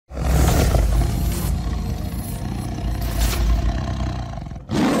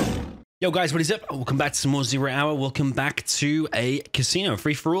Yo guys, what is up? Welcome back to some more Zero Hour. Welcome back to a casino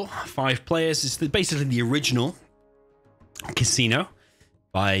free-for-all. 5 players. It's basically the original casino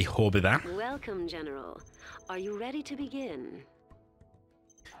by Haubbiban. Welcome, General. Are you ready to begin?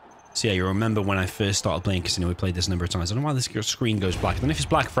 So yeah, you remember when I first started playing casino, we played this a number of times. I don't know why this screen goes black. I don't know if it's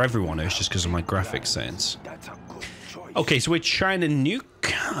black for everyone or it's just because of my graphics settings. Okay, so we're trying to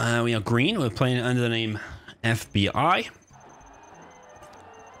nuke. We are green. We're playing it under the name FBI.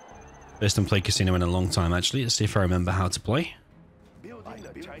 First time played casino in a long time, actually. Let's see if I remember how to play. I'm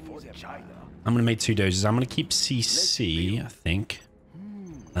going to make 2 doses. I'm going to keep CC, I think.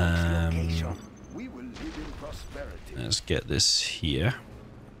 Let's get this here.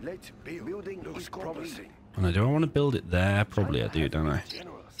 Oh, do I want to build it there? Probably I do, don't I?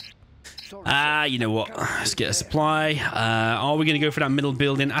 You know what? Let's get a supply. Are we going to go for that middle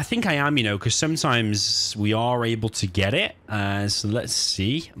building? I think I am, you know, because sometimes we are able to get it. So let's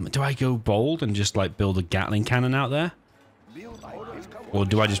see. Do I go bold and just like build a Gatling cannon out there? Or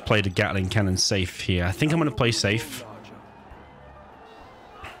do I just play the Gatling cannon safe here? I think I'm going to play safe.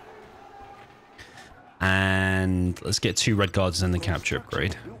 And let's get 2 red guards and then the capture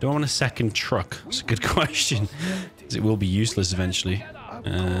upgrade. Do I want a second truck? It's a good question. Because it will be useless eventually.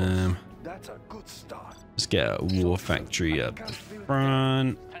 Let's get a war factory up the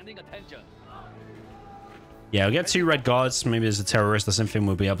front. Yeah, we'll get 2 red guards. Maybe there's a terrorist or something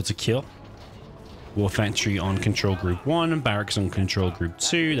we'll be able to kill. War factory on control group 1, barracks on control group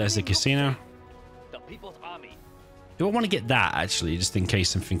 2. There's the casino. Do I want to get that actually, just in case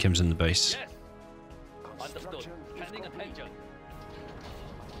something comes in the base?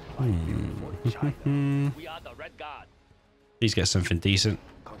 Please get something decent.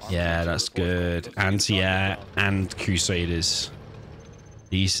 Yeah, that's good. Anti-air and Crusaders.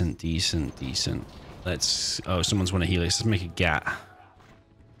 Decent, decent, decent. Let's... Oh, someone's want to heal us. Let's make a GAT.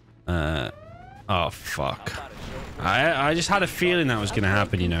 Oh, fuck. I just had a feeling that was going to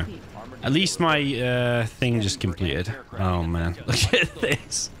happen, you know. At least my thing just completed. Oh, man. Look at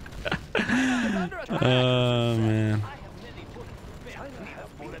this. Oh, man.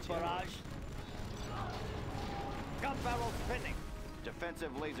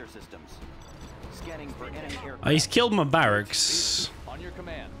 Defensive laser systems. Scanning for enemy aircraft. Oh, he's killed my barracks. On your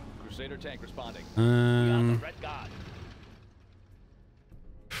command. Crusader tank responding.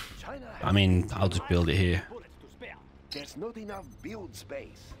 I mean, I'll just build it here. There's not enough build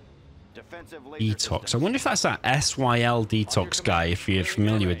space. Defensive laser Detox. I systems. wonder if that's that SYL Detox guy, if you're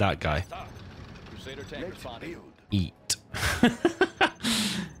familiar with that guy. Crusader tank responding. Eat.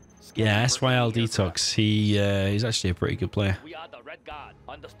 Yeah, SYL Detox. He's actually a pretty good player. We are the red guard.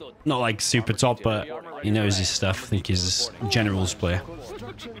 Understood. Not like super top, but he knows his stuff. I think he's a general's player.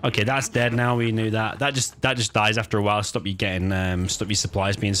 Okay, that's dead now. We knew that. That just dies after a while. Stop you getting stop your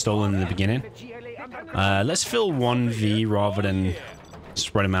supplies being stolen in the beginning. Let's fill 1V rather than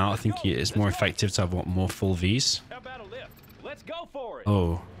spread them out. I think it's more effective to have more full Vs. Let's go for it.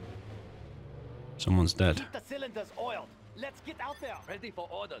 Oh, someone's dead. Keep the cylinders oiled. Let's get out there. Ready for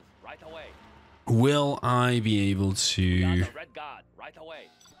orders right away. Will I be able We are to the red guard right away.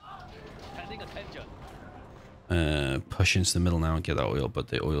 Pending attention. push into the middle now and get that oil? But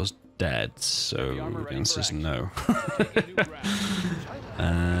the oil's dead, so the answer is no.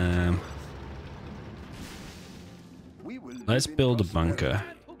 Let's build a bunker.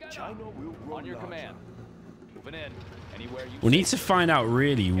 On your command. Moving in. Anywhere you We need to find out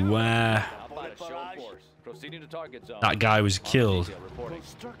really where How about a show force? Proceeding to target zone. that guy was killed. Reporting.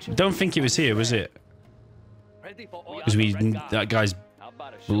 Don't think it was here, was it? Ready for orders. Because that guy's How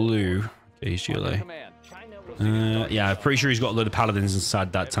about a show blue. force? Okay, he's GLA. Command. Yeah, I'm pretty sure he's got a load of paladins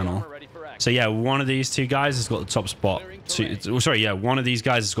inside that tunnel. Ready for action. So yeah, one of these 2 guys has got the top spot. One of these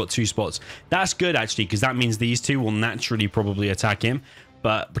guys has got 2 spots. That's good actually, because that means these 2 will naturally probably attack him.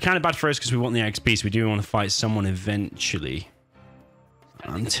 But kind of bad for us because we want the XP, so we do want to fight someone eventually.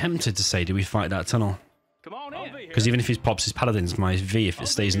 I'm tempted to say, do we fight that tunnel? Come on in. Because even if he pops his paladins, my V, if it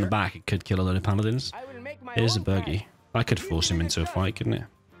stays in the back, it could kill a load of paladins. Here's a buggy. I could force him into a fight, couldn't it?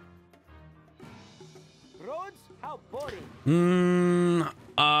 Yeah.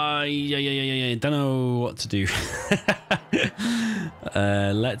 Don't know what to do.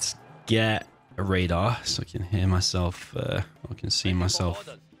 Let's get a radar so I can hear myself. I can see myself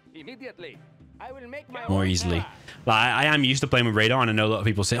Immediately. more easily. Like, I am used to playing with radar, and I know a lot of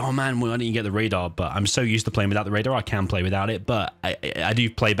people say, "Oh man, why don't you get the radar?" But I'm so used to playing without the radar, I can play without it. But I do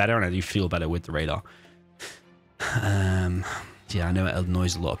play better, and I do feel better with the radar. Yeah, I know it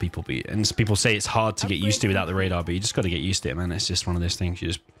annoys a lot of people, and people say it's hard to get used to without the radar, but you just got to get used to it, man. It's just one of those things. You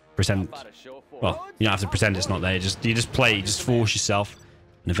just pretend. Well, you don't have to pretend it's not there. You just play. You just force yourself.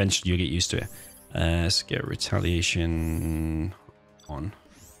 And eventually you'll get used to it. Let's get retaliation on.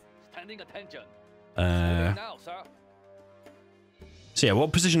 Standing attention. So yeah,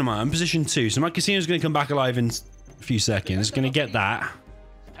 what position am I? I'm position 2. So my casino's going to come back alive in a few seconds. Going to get that.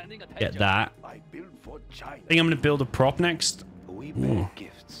 Get that. I think I'm going to build a prop next. Ooh.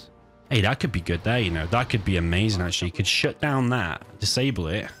 Hey, that could be good there, you know. That could be amazing, actually. You could shut down that, disable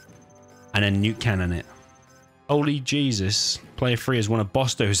it, and then nuke cannon it. Holy Jesus. Player 3 has won a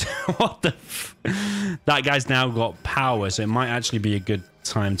Bostos. What the f... That guy's now got power, so it might actually be a good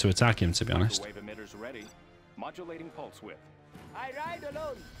time to attack him, to be honest.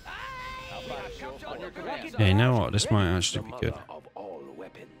 Yeah, you know what? This might actually be good.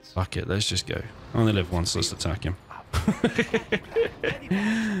 Fuck it, let's just go. I only live once, let's attack him.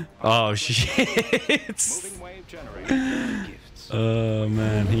 Oh, shit. Oh,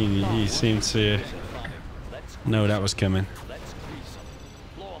 man, he seemed to know that was coming.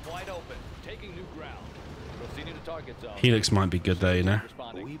 Helix might be good there, you know.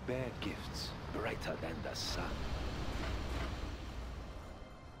 We bear gifts brighter than the sun.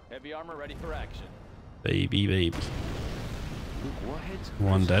 Heavy armor ready for action. Baby, baby.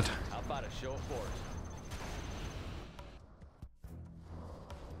 One dead. How about a show of force?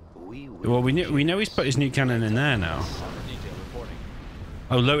 Well, we know he's put his new cannon in there now.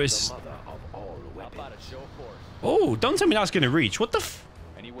 Oh, Lotus. Oh, don't tell me that's going to reach. What the f...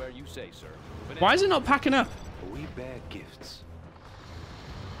 Anywhere you say, sir. Why is it not packing up? We bear gifts.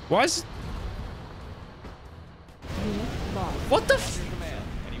 Why is... What the f...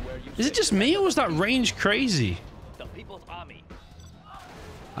 Is it just me or was that range crazy? The People's Army.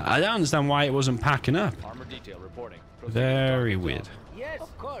 I don't understand why it wasn't packing up. Armor detail reporting. Very weird. Yes,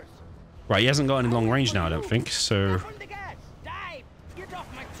 of course. Right, he hasn't got any long range now, I don't think, so...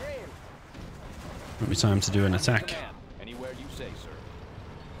 Might be time to do an attack. Anywhere you say, sir.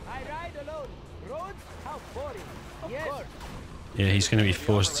 I ride alone. Roads? How boring. Yes. Yeah, he's going to be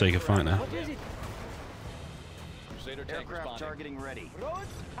forced to take a fight now. What is it? Crusader tank Aircraft responding. targeting ready.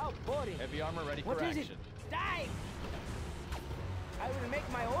 Roads? How boring. Heavy armor ready What for is it? action. Dive! I will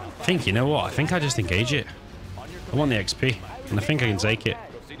make my own I think, you know what? I think I just engage it. I want the XP, and I think I can take it.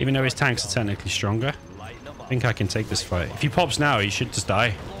 Even though his tanks are technically stronger, I think I can take this fight. If he pops now, he should just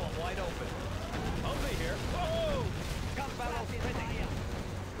die.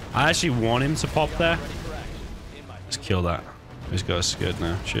 I actually want him to pop there. Let's kill that. He's got us scared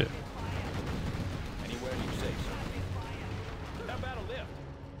now. Shit. Anywhere you say, sir. How about a lift?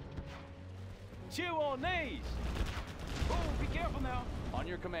 Chew on these. Oh, be careful now. On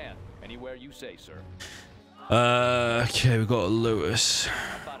your command. Anywhere you say, sir. Okay, we've got a Lotus.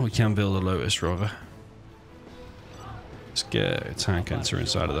 We can build a Lotus, rather. Let's get a tank enter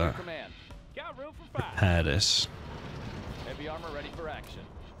inside of that. Repair this. Heavy armor ready for action.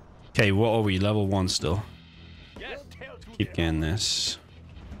 Okay, what are we? Level 1 still. Keep getting this.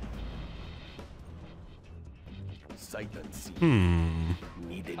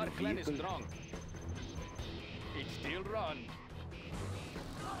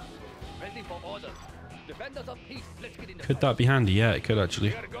 Could that be handy? Yeah, it could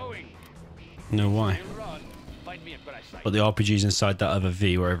actually. No, why? But the RPG's inside that other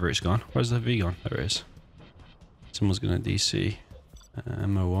V, wherever it's gone. Where's the V gone? There it is. Someone's gonna DC.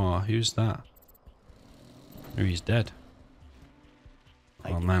 MOR. Who's that? Oh, he's dead.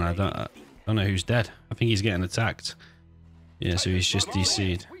 Oh man, I don't know who's dead. I think he's getting attacked. Yeah, so he's just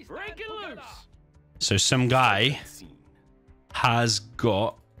DC'd. So some guy has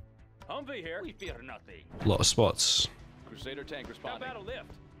got a lot of spots. Crusader tank responding.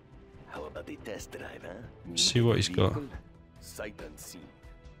 How about the test drive, huh? See what he's got. Sight unseen.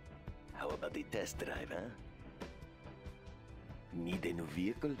 How about the test drive, huh? Need a new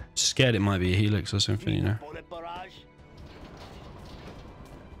vehicle? Scared it might be a Helix or something, you know. Bullet barrage?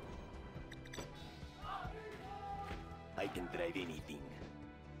 I can drive anything.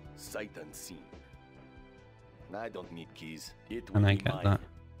 Sight unseen. I don't need keys. It will And I be get mine. that.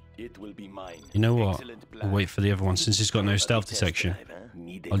 It will be mine. You know what? Excellent I'll plan. wait for the other one since he's got no stealth detection.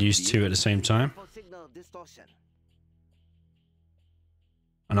 I'll use 2 at the same time.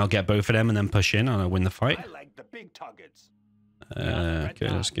 And I'll get both of them and then push in and I'll win the fight. I like the big targets. Okay,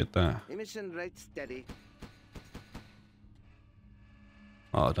 let's get that. Emission rate steady.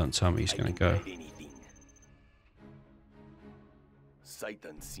 Oh, don't tell me he's going to go. Drive anything. Sight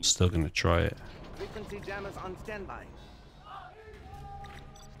unseen. Still going to try it. Frequency jammers on standby.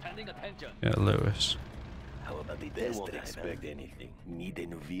 Standing attention. Yeah, Lewis. How about the test drive? Expect anything. Need a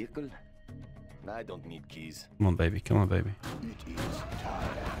new vehicle? I don't need keys. Come on, baby. Come on, baby. It is time.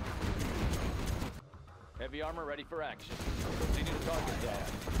 Heavy armor ready for action. Proceeding to target zone.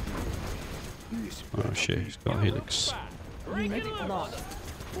 Oh shit, he's got helix. Unit lost.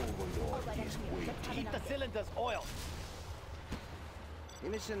 Keep the cylinders oiled.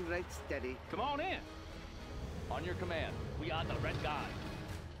 Mission right steady. Come on in. On your command. We are the red guy.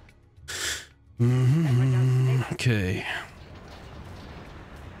 Okay.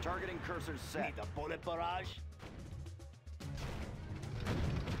 Targeting cursor set. Need a bullet barrage.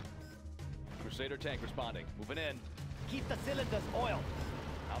 Crusader tank responding. Moving in. Keep the cylinders oiled.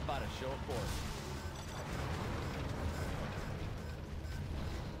 How about a show of force?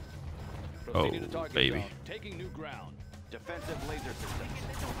 Proceeding to target baby. zone. Taking new ground. Defensive laser systems.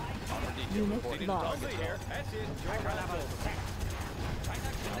 Armor detail Unit reporting to lost. target here. That's it. How about a show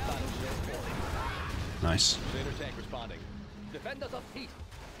of force? Nice. Crusader tank responding. Defenders of peace.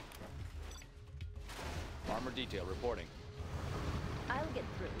 Armor detail reporting. I'll get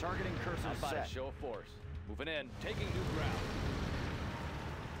through. Targeting cursor set. How about a show of force? Moving in. Taking new ground.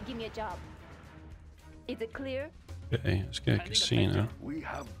 Give me a job. Is it clear? Okay, let's get a casino. We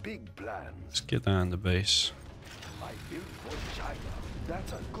have big plans. Let's get down the base. I built for China.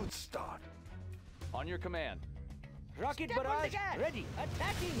 That's a good start. On your command. Rocket barrage ready.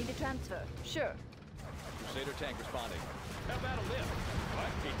 Attacking. Need a transfer. Sure. Crusader tank responding. How about a lift? What?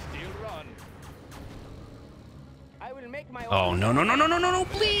 It's still run. I will make my Oh own. no no no no no no no!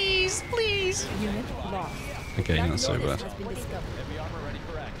 Please please. Unit lost. Okay, not so bad. Has been discovered. Heavy armor ready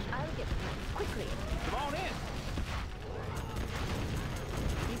for action. I'll get through. Quickly. Come on in.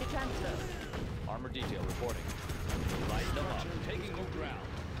 Need a transfer. Armor detail reporting. Light them up. Taking new ground.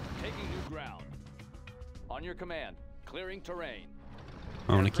 Taking new ground. On your command. Clearing terrain.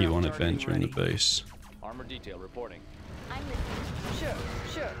 I want to keep on adventure in the base. Armor detail reporting. I'm listening.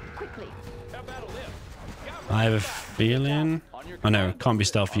 Sure. Quickly. How about a lift? I have a feeling. Oh no, it can't be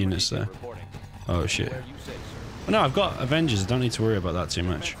stealth units there. Oh shit. Where you say, sir. Oh, no, I've got Avengers. I don't need to worry about that too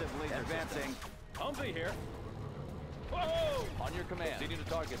much. Advancing. Humvee here. Whoa! On your command. Proceeding to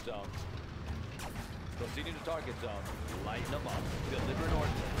target zone. Proceeding to target zone. Lighten them up. Deliver an order.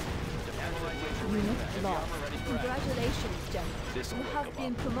 Unit lost. Congratulations, General. You have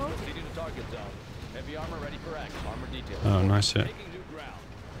been promoted. Proceeding to target zone. Heavy armor ready for action. Armor detail. Oh, nice hit. Taking new ground.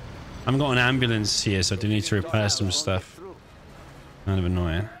 I've got an ambulance here, so I do need to repair some stuff. Kind of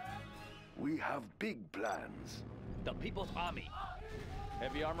annoying. We have big plans. The People's Army.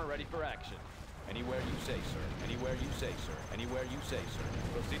 Heavy armor ready for action. Anywhere you say, sir. Anywhere you say, sir. Anywhere you say, sir.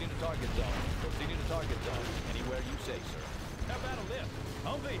 Proceeding to target zone. Proceeding to target zone. Anywhere you say, sir. How about a lift?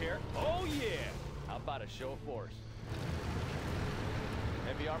 Humvee here. Oh yeah. How about a show of force?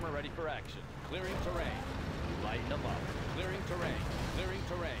 Heavy armor ready for action. Clearing terrain. Lighten them up. Clearing terrain. Clearing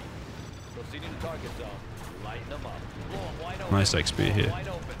terrain. Proceeding to target zone. Lighten them up. Blow 'em wide open. Nice XP Blow 'em here. Wide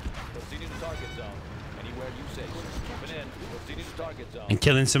open. Proceeding to target zone. Anywhere you say, sir. Moving in. Proceeding to target zone. And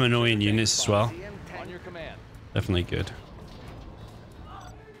killing some annoying units as well. On your command. Definitely good.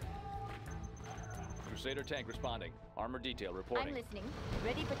 Crusader tank responding. Armor detail reporting. I'm listening.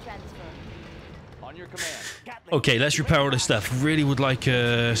 Ready for transfer. On your command. Okay, let's repair all this stuff. Really would like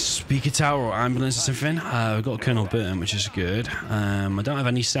a speaker tower or ambulance or something. We've got Colonel Burton, which is good. I don't have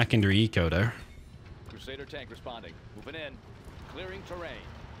any secondary eco though. Crusader tank responding. Moving in. Clearing terrain.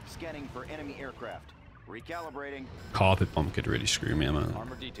 Scanning for enemy aircraft. Recalibrating. Carpet bomb could really screw me. I'm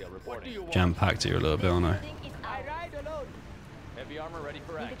Armor detail reporting. jam-packed here a little bit, aren't I? Thing is I out. ride alone. Heavy armor ready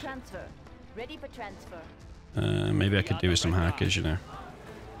for Need a action. transfer. Ready for transfer. Maybe I could do with some hackers, you know.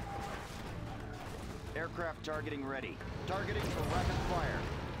 Aircraft targeting ready. Targeting for rapid fire.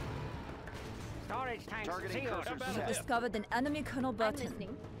 Storage tanks Targeting secured. cursor set. Discovered an enemy Colonel I'm Burton.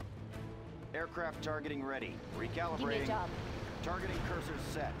 listening. Aircraft targeting ready. Give me a Recalibrating. job. Targeting cursor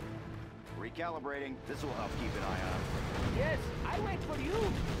set. Recalibrating. This will help keep an eye on. Yes, I wait for you.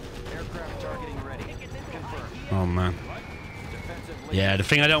 Aircraft targeting ready. Confirmed. Oh man. Defensive Yeah, the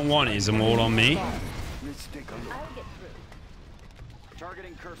thing I don't want is them all on me. Let's take a look. I'll get through.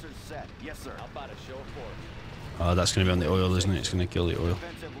 Targeting cursor set. Yes, sir. How about a show of force? Oh, that's going to be on the oil, isn't it? It's going to kill the oil.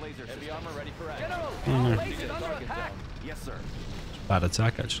 Defensive laser heavy armor ready for action. General, no. our base is under attack. Yes, sir. Bad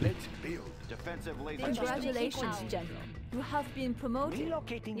attack, actually. Let's build. Defensive laser Congratulations, General. You have been promoted.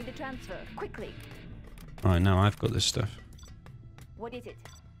 Relocating. Need a transfer. Quickly. Alright, now I've got this stuff. What is it?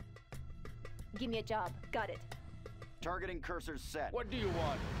 Give me a job. Got it. Targeting cursor set. What do you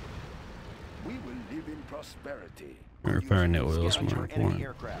want? We will live in prosperity. Repairing the oil is more important.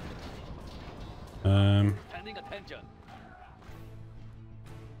 Standing attention.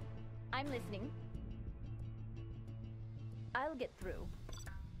 I'm listening. I'll get through.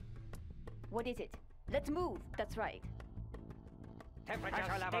 What is it? Let's move. That's right. Temperature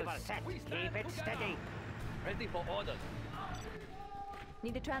level set. Keep it steady. Ready for orders.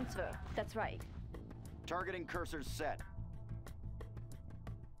 Need a transfer. That's right. Targeting cursors set.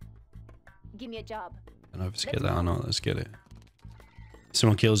 Give me a job. I don't know if it's get that or not. Let's get it. If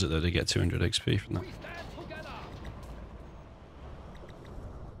someone kills it though, they get 200 XP from that. We stand together.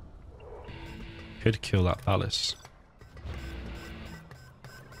 Could kill that palace.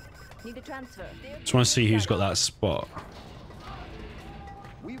 Need a transfer. Just want to see who's got that spot.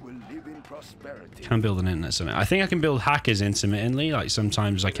 We will live in prosperity. Can build an internet summit. I think I can build hackers intermittently. Like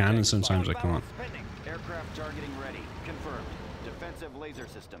sometimes I can and sometimes I can't. Spinning. Aircraft targeting ready. Confirmed. Defensive laser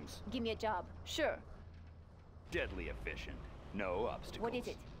systems. Give me a job. Sure. Deadly efficient. No obstacles. What is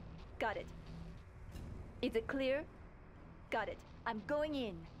it? Got it. Is it clear? Got it. I'm going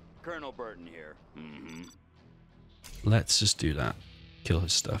in. Colonel Burton here. Mm-hmm. Let's just do that. Kill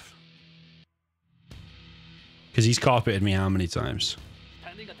his stuff. Because he's carpeted me how many times?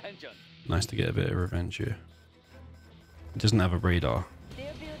 Standing attention. Nice to get a bit of revenge here. He doesn't have a radar.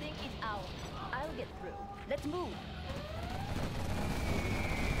 Their building is ours. I'll get through. Let's move.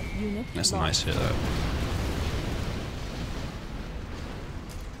 Unit That's a lost. nice hit though.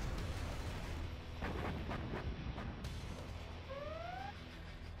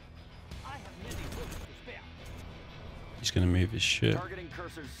 I have many bullets to spare. He's gonna move his shit. Targeting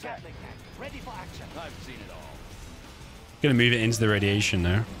cursors set. Gatling tank. Ready for action. I've seen it all. Gonna move it into the radiation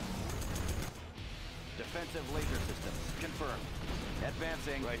now. Defensive laser systems. Confirmed.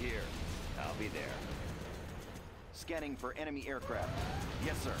 Advancing. Right here. I'll be there. Scanning for enemy aircraft.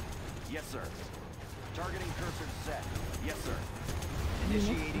 Yes, sir. Yes, sir. Targeting cursors set. Yes, sir.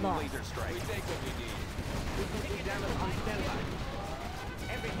 Initiating lost. laser strike. We take what we need.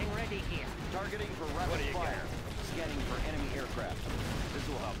 Everything ready here. Targeting for What rapid do you fire. Scanning for enemy aircraft. This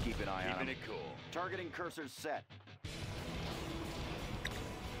will help keep an eye on Keeping them. it cool. Targeting cursors set.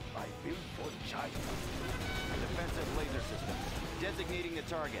 I built for China. Defensive laser systems. Designating the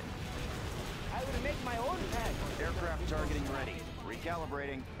target. I will make my own tag. Aircraft targeting ready.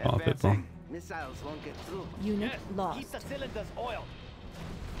 Recalibrating. Haubbiban. Advancing. Missiles won't get through. Unit Yes. lost. Keep the cylinders oiled.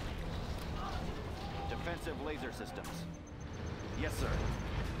 Defensive laser systems. Yes, sir.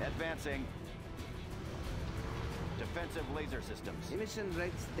 Advancing. Defensive laser systems. Emission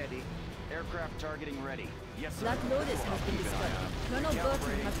rate steady. Aircraft targeting ready. Yes, sir. Black Lotus has been discovered. Colonel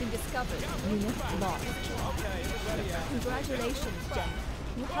Burton has been discovered. Unit lost. Congratulations, Jen.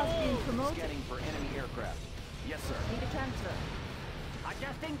 You have been promoted. Scanning for enemy aircraft. Yes, sir. Need a transfer.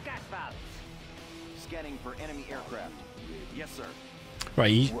 Adjusting gas valves. Scanning for enemy aircraft. Yes, sir.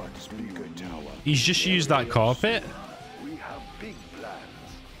 Right, What's bigger tower? he's just used that carpet. We have big plans.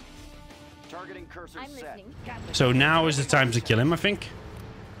 Targeting cursor I'm set. listening. So now is the time to kill him, I think.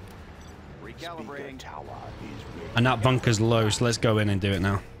 Recalibrating. Tower is ready. And that bunker's low, so let's go in and do it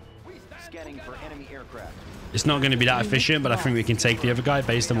now. Scanning for enemy aircraft. It's not going to be that efficient, but I think we can take the other guy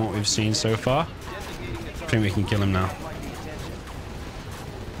based on what we've seen so far. I think we can kill him now. Like the attention.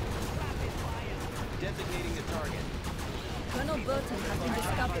 Designating the target. Colonel Burton has been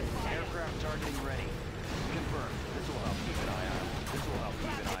discovered. Aircraft targeting ready. Confirmed. This will help keep an eye on him. This will help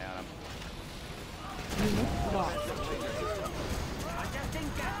keep an eye on him. Unit lost. Adjusting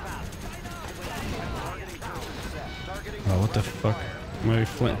gas valves. Targeting cursor set. Targeting Oh, what the fuck?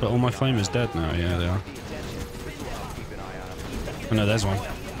 But all my flame is dead now. Yeah, they are. the attention. This will help keep an eye on him. Oh no, there's one.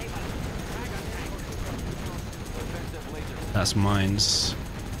 Defensive laser That's mines.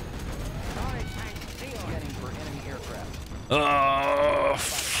 scanning for enemy aircraft. Oh,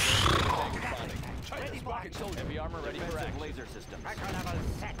 Ready for action. Heavy armor ready for Defensive action. laser systems. Tracker level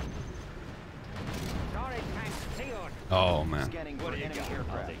set. Storage tank sealed. oh man. Scanning for What do you enemy got? I'll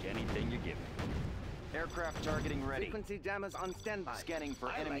aircraft. take anything you give me. Aircraft targeting ready. Frequency jammers on standby. Scanning for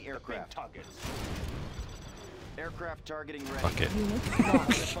I enemy like the big aircraft. targets. Aircraft targeting ready. Fuck it. Unit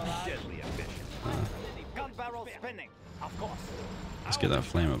lost. Deadly efficient. Gun barrel spinning. Of course. Let's get that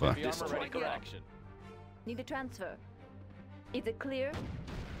flamer back. Heavy armor ready for action. Need a transfer. Is it clear?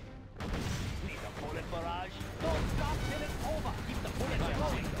 Need a bullet barrage. Don't stop till it's over. Keep the bullets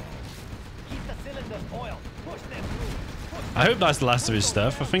flowing. Keep the cylinders oiled. Push them through. Push I hope that's the last of his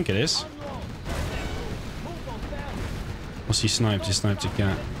stuff. I think it is. unload. Push them through. Move those down. What's he sniped? He sniped a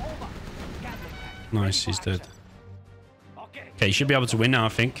cat. Over. Gatling tank. Nice, he's dead. Okay. Okay, you should be able to win now, I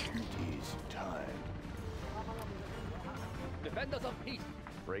think. It is time. Defenders of peace.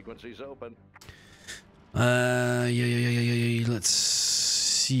 Frequencies open. Yeah. Let's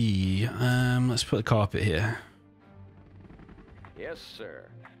see. Let's put the carpet here. Yes, sir.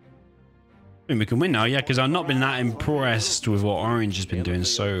 I think we can win now, yeah, because I've not been that impressed with what Orange has been doing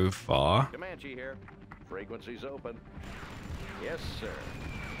so far. Comanche here. Frequencies open. Yes, sir.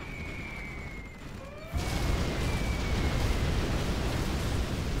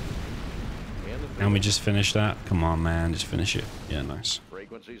 Can we just finish that? Come on, man. Just finish it. Yeah, nice.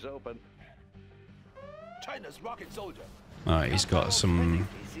 Frequencies open. China's rocket soldier. Alright, he's got some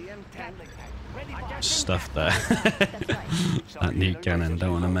stuff there. That nuke cannon.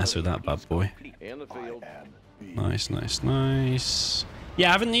 Don't want to mess with that bad boy. In the field. Nice, nice, nice. Yeah,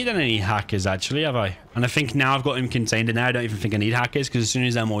 I haven't needed any hackers, actually, have I? And I think now I've got him contained in there, I don't even think I need hackers, because as soon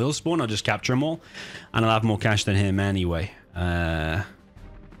as them oil spawn, I'll just capture them all. And I'll have more cash than him anyway.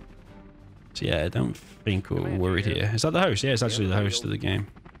 So yeah, I don't think we're worried here. Is that the host? Yeah, it's actually the host of the game.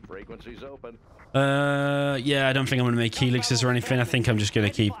 Frequencies open. Yeah, I don't think I'm going to make helixes or anything. I think I'm just going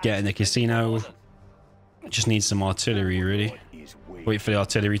to keep getting the casino. Just need some artillery, really. Wait for the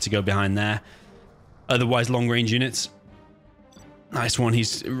artillery to go behind there. Otherwise, long-range units. Nice one.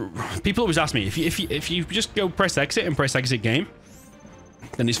 People always ask me, if you just go press exit and press exit game,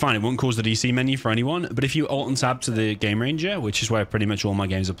 then it's fine. It won't cause the DC menu for anyone. But if you alt and tab to the game ranger, which is where pretty much all my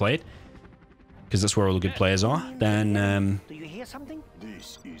games are played, because that's where all the good players are, then Do you hear something?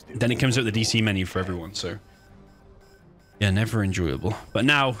 it comes up with the DC menu for everyone. So yeah, never enjoyable. But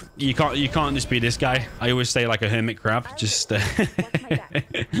now you can't just be this guy. I always say like a hermit crab. Just if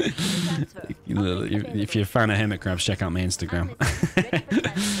you're a fan of hermit crabs, check out my Instagram.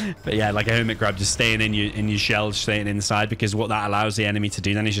 But yeah, like a hermit crab, just staying in your shell, staying inside, because what that allows the enemy to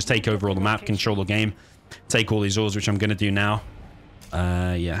do then is just take over all the map, control the game, take all these ores, which I'm going to do now.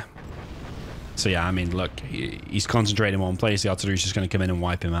 Yeah. So yeah, I mean, look, he's concentrating on one place. The artillery's just going to come in and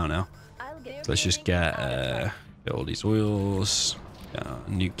wipe him out now. So let's just get all these oils.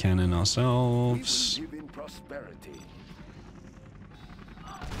 Nuke cannon ourselves.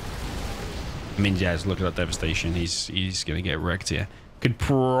 I mean, yeah, just look at that devastation. He's going to get wrecked here. Could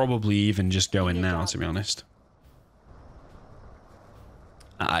probably even just go in now, to be honest.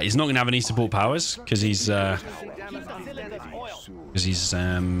 He's not going to have any support powers because he's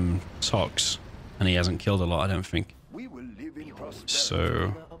tox, and he hasn't killed a lot, I don't think.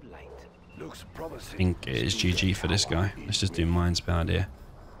 So I think it is GG for this guy. Let's just do mines behind here.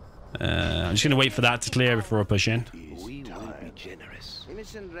 I'm just going to wait for that to clear before I push in.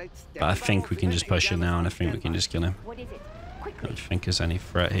 But I think we can just push in now, and I think we can just kill him. I don't think there's any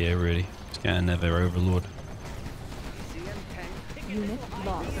threat here, really. Let's get another overlord. Unit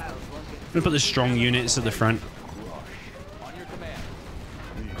lost. I'm going to put the strong units at the front.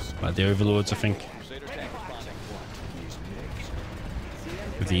 Like the overlords, I think.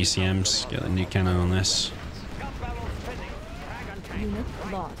 With the ECMs, get the new cannon on this. Unit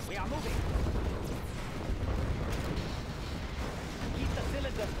lost.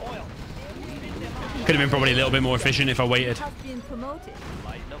 Could have been probably a little bit more efficient if I waited. Has been promoted.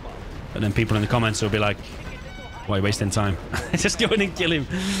 But then people in the comments will be like, why are you wasting time? Just go in and kill him.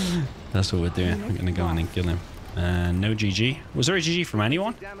 That's what we're doing. We're going to go in and kill him. No GG. Was there a GG from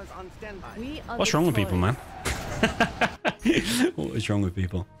anyone? What's wrong with people, man? What is wrong with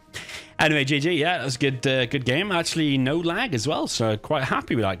people? Anyway, GG. Yeah, that was good. Good game. Actually, no lag as well, so quite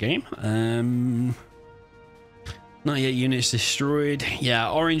happy with that game. Not yet units destroyed.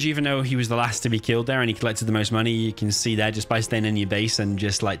 Yeah, Orange, even though he was the last to be killed there and he collected the most money, you can see there just by staying in your base and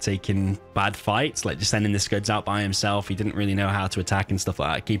just like taking bad fights, like just sending the scuds out by himself. He didn't really know how to attack and stuff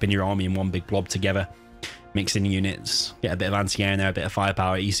like that. Keeping your army in one big blob together, mixing units, get a bit of anti-air in there, a bit of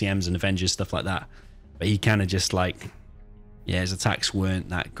firepower, ECMs and Avengers, stuff like that. But he kind of just like, yeah, his attacks weren't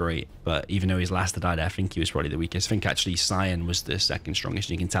that great. But even though his last died, I think he was probably the weakest. I think actually Cyan was the second strongest.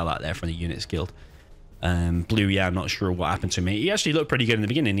 You can tell that there from the units killed. Blue, yeah, I'm not sure what happened to me. He actually looked pretty good in the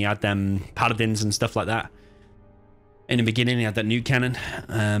beginning. He had them paladins and stuff like that. In the beginning, he had that nuke cannon.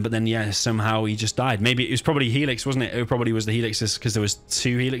 But then, yeah, somehow he just died. Maybe it was probably Helix, wasn't it? It probably was the Helixes because there was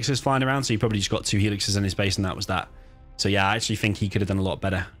 2 Helixes flying around. So he probably just got 2 Helixes in his base and that was that. So, yeah, I actually think he could have done a lot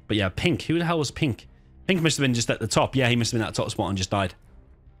better. But, yeah, Pink. Who the hell was Pink? Pink must have been just at the top. Yeah, he must have been at the top spot and just died.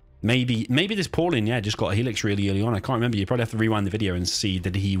 Maybe this Pauline, yeah, just got a Helix really early on. I can't remember. You probably have to rewind the video and see,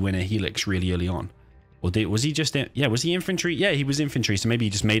 did he win a Helix really early on? Or was he just, yeah, was he infantry? Yeah, he was infantry, so maybe he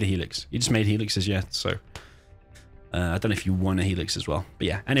just made a Helix. He just made Helixes, yeah, so. I don't know if you won a Helix as well. But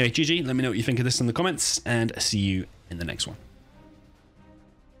yeah, anyway, GG. Let me know what you think of this in the comments, and see you in the next one.